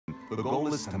The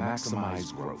goal is to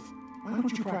maximize growth. Why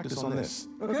don't you practice on this?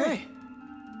 Okay.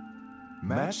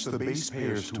 Match the base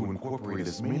pairs to incorporate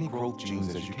as many growth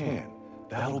genes as you can.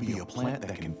 That'll be a plant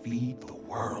that can feed the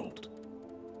world.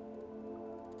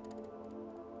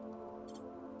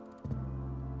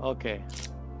 Okay.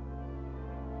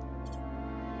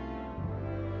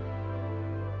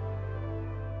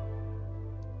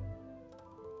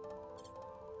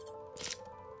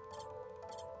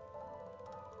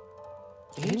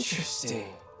 Interesting.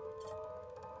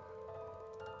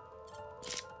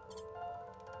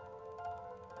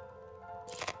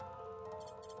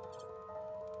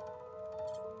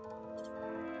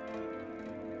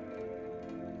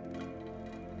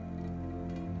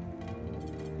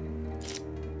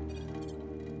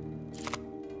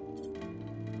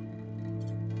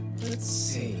 Let's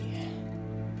see.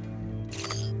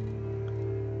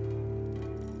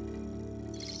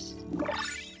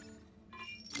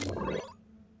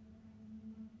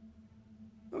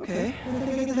 Okay, I think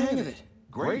I get the hang of it.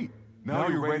 Great. Now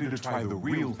you're ready to try the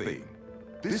real thing.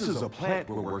 This is a plant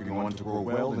we're working on to grow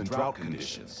well in drought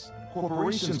conditions.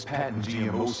 Corporations patent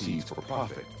GMO seeds for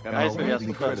profit and are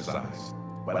widely criticized.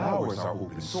 But ours are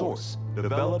open source,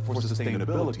 developed for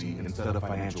sustainability instead of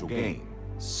financial gain.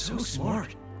 So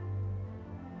smart.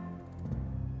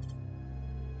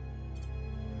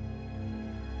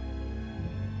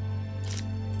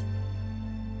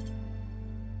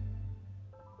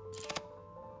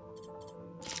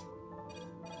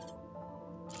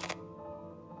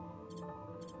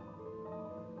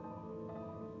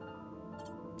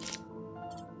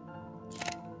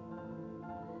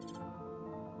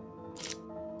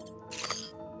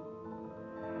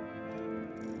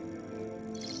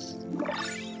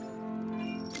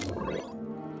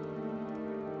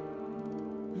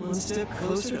 One step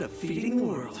closer to feeding the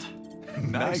world.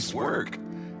 Nice work.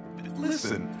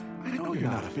 Listen, I know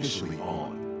you're not officially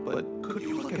on, but could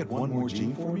you look at one more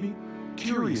gene for me?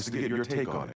 Curious to get your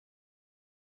take on it.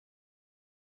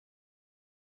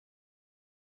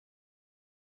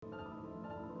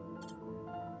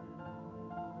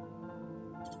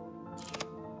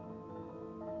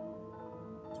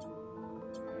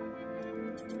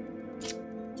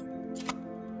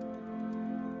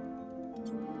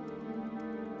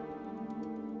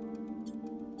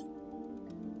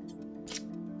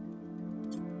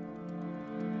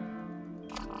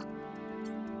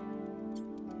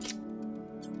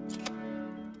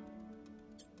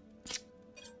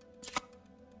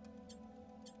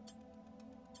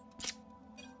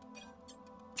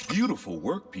 Beautiful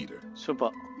work, Peter. Super.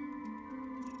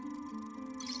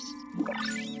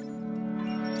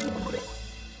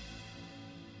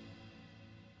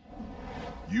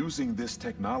 Using this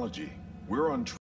technology, we're on track.